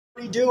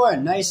How you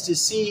doing? Nice to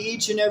see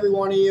each and every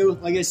one of you.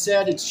 Like I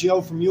said, it's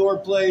Joe from your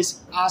place,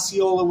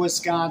 Osceola,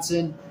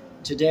 Wisconsin.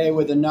 Today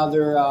with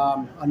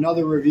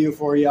another review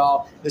for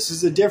y'all. This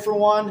is a different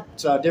one.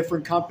 It's a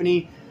different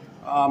company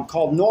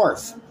called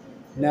North.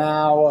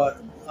 Now,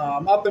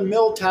 up in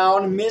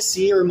Milltown,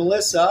 Missy or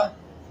Melissa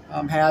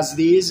has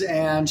these,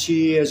 and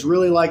she has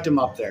really liked them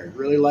up there.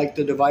 Really liked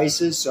the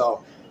devices,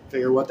 so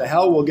figure what the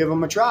hell, we'll give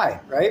them a try,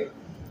 right?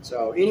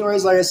 So,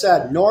 anyways, like I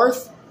said,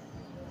 North.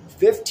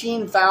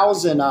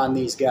 15,000 on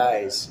these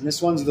guys. And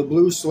this one's the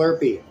blue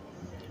Slurpee.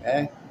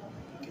 Okay,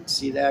 you can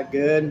see that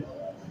good.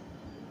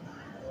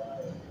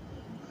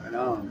 Right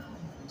on.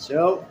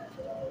 So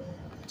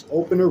let's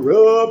open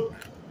her up.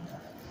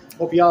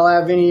 Hope y'all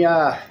have any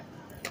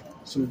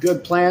some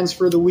good plans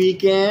for the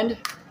weekend.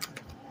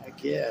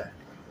 Heck yeah.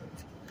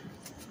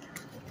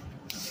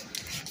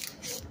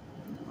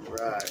 All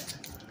right,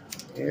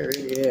 there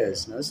it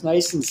is. Now it's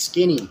nice and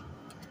skinny.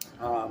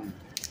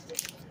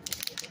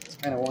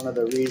 Kind of one of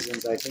the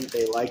reasons I think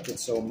they liked it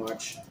so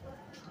much.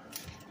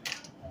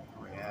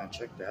 Oh yeah,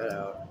 check that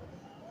out.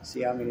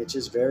 See, I mean, it's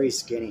just very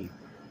skinny.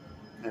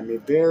 I mean,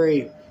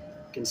 you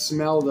can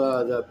smell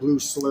the blue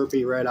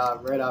Slurpee right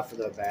off of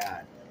the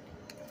bat.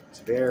 It's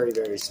very,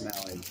 very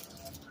smelly.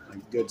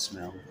 Like good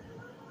smell.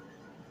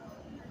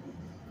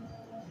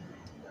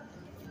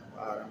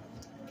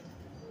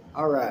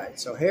 All right,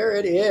 so here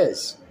it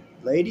is.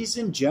 Ladies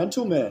and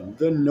gentlemen,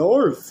 the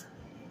North.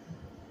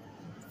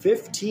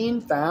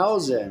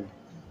 15,000.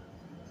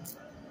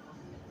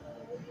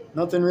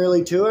 Nothing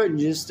really to it. You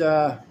just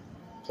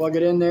plug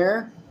it in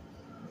there.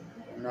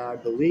 And I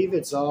believe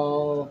it's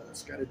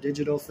got a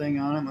digital thing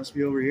on it. Must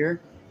be over here.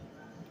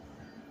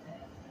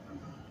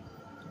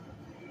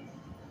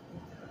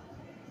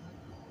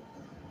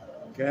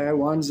 Okay,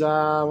 one's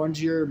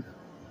your,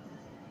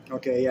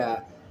 okay,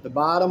 yeah. The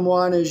bottom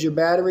one is your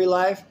battery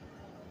life.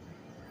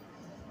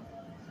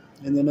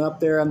 And then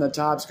up there on the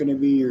top is going to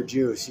be your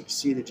juice. You can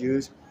see the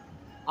juice.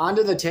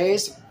 Onto the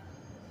taste.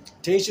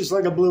 Tastes just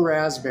like a blue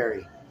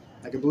raspberry.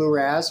 Like a blue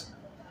ras.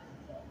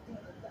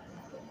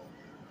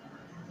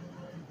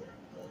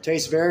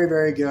 Tastes very,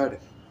 very good.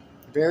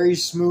 Very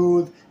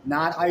smooth,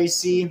 not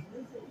icy.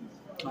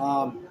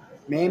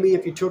 Maybe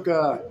if you took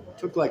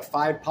like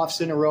 5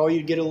 puffs in a row,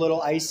 you'd get a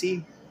little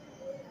icy.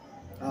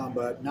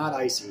 But not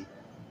icy.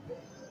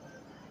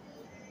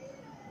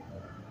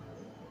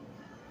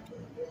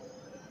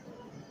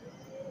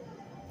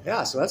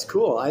 Yeah, so that's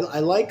cool. I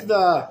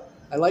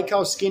like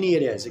how skinny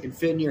it is. It can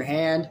fit in your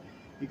hand.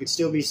 You could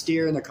still be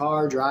steering the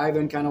car,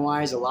 driving kind of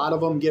wise. A lot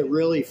of them get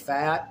really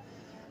fat.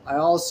 I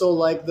also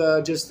like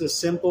just the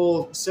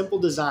simple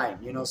design.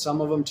 You know,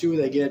 some of them too,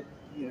 they get,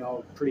 you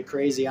know, pretty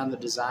crazy on the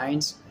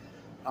designs.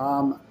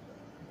 I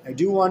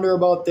do wonder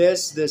about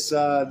this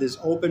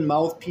open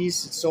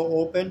mouthpiece. It's so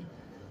open.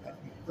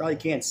 You probably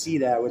can't see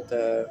that with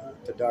the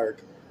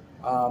dark.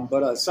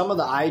 But some of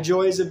the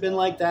iJoys have been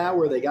like that,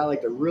 where they got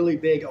like the really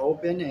big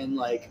open, and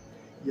like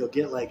you'll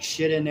get like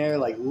shit in there,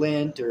 like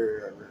lint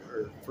or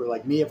for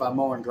like me, if I'm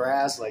mowing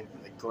grass, like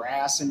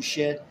grass and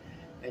shit,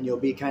 and you'll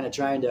be kind of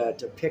trying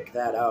to pick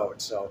that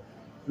out. So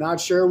not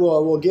sure.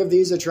 We'll give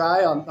these a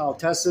try. I'll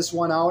test this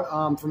one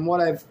out. From what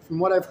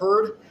I've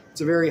heard,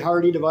 it's a very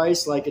hardy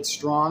device. Like, it's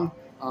strong.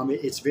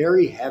 It's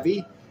very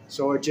heavy,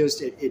 so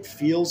it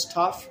feels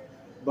tough.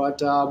 But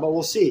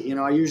we'll see. You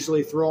know, I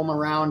usually throw them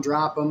around,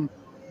 drop them.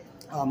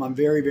 I'm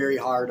very, very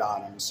hard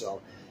on them.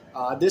 So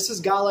this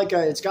has got like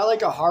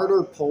a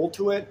harder pull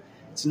to it.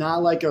 It's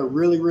not like a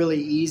really, really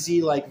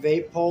easy like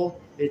vape pull.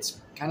 It's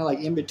kind of like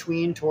in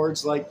between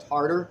towards like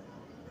harder.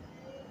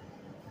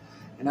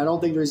 And I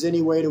don't think there's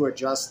any way to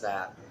adjust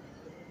that.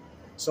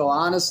 So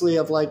honestly,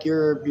 if like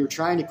you're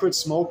trying to quit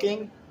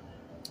smoking,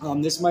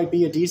 this might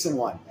be a decent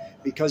one,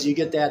 because you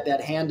get that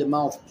hand to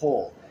mouth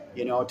pull,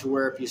 you know, to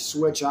where if you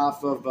switch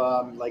off of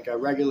like a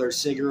regular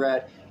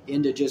cigarette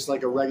into just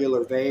like a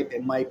regular vape,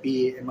 it might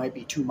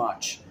be too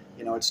much.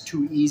 You know, it's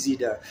too easy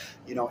to,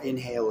 you know,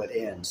 inhale it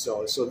in.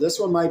 So this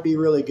one might be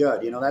really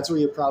good. You know, that's where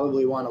you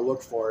probably want to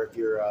look for if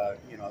you're,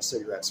 you know, a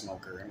cigarette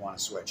smoker and want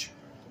to switch.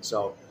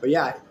 So, but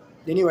yeah,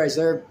 anyways,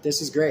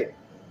 this is great.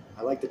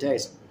 I like the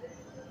taste.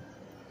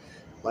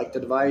 Like the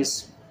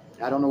device.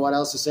 I don't know what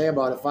else to say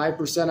about it.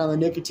 5% on the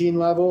nicotine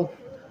level.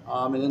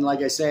 And then, like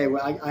I say,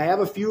 I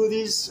have a few of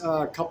these,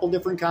 a couple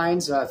different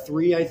kinds,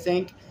 3, I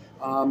think.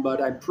 But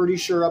I'm pretty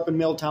sure up in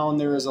Milltown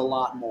there is a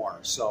lot more.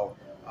 So,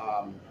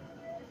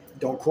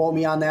 don't quote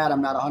me on that. I'm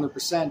not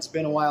 100%. It's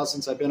been a while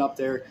since I've been up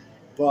there.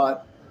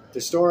 But the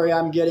story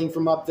I'm getting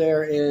from up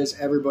there is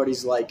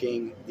everybody's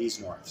liking these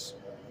Norths.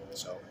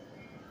 So,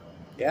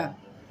 yeah.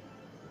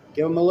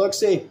 Give them a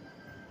look-see.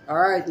 All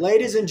right,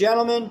 ladies and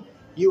gentlemen,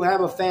 you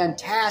have a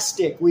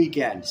fantastic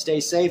weekend. Stay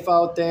safe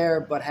out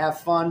there, but have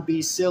fun.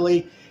 Be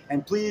silly.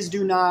 And please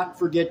do not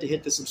forget to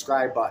hit the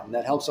subscribe button.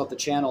 That helps out the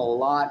channel a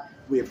lot.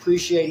 We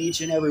appreciate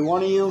each and every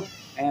one of you.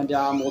 And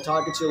we'll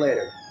talk to you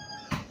later.